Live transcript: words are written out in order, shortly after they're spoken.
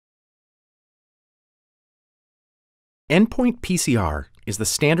Endpoint PCR is the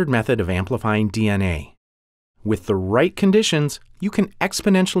standard method of amplifying DNA. With the right conditions, you can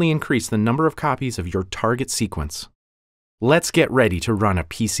exponentially increase the number of copies of your target sequence. Let's get ready to run a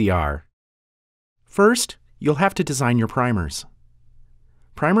PCR. First, you'll have to design your primers.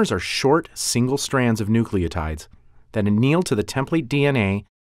 Primers are short, single strands of nucleotides that anneal to the template DNA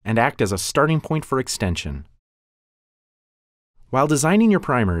and act as a starting point for extension. While designing your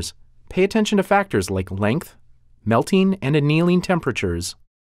primers, pay attention to factors like length, melting and annealing temperatures,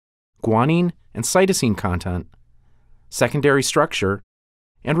 guanine and cytosine content, secondary structure,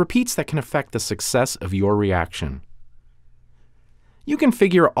 and repeats that can affect the success of your reaction. You can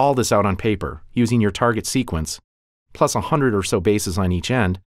figure all this out on paper using your target sequence, plus 100 or so bases on each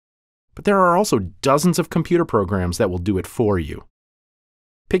end, but there are also dozens of computer programs that will do it for you.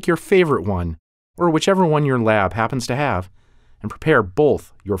 Pick your favorite one, or whichever one your lab happens to have, and prepare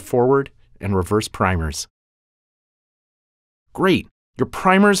both your forward and reverse primers. Great! Your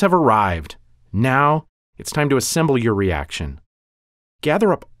primers have arrived. Now, it's time to assemble your reaction.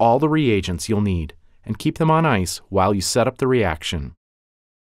 Gather up all the reagents you'll need and keep them on ice while you set up the reaction.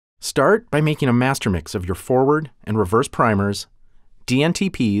 Start by making a master mix of your forward and reverse primers,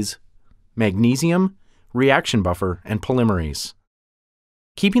 DNTPs, magnesium, reaction buffer, and polymerase,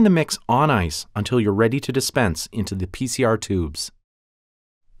 keeping the mix on ice until you're ready to dispense into the PCR tubes.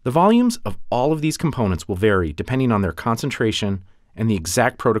 The volumes of all of these components will vary depending on their concentration and the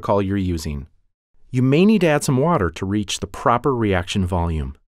exact protocol you're using. You may need to add some water to reach the proper reaction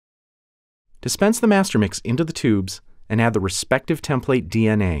volume. Dispense the master mix into the tubes and add the respective template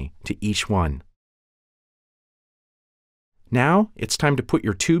DNA to each one. Now it's time to put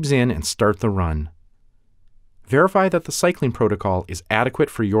your tubes in and start the run. Verify that the cycling protocol is adequate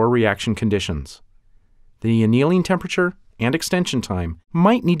for your reaction conditions. The annealing temperature and extension time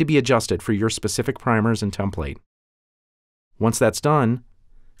might need to be adjusted for your specific primers and template. Once that's done,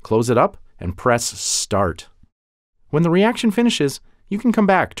 close it up and press Start. When the reaction finishes, you can come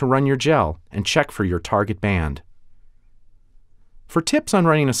back to run your gel and check for your target band. For tips on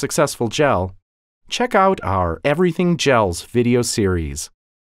running a successful gel, check out our Everything Gels video series.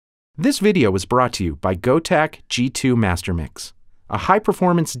 This video was brought to you by GoTac G2 Master Mix, a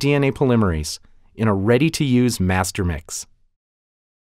high-performance DNA polymerase in a ready-to-use master mix.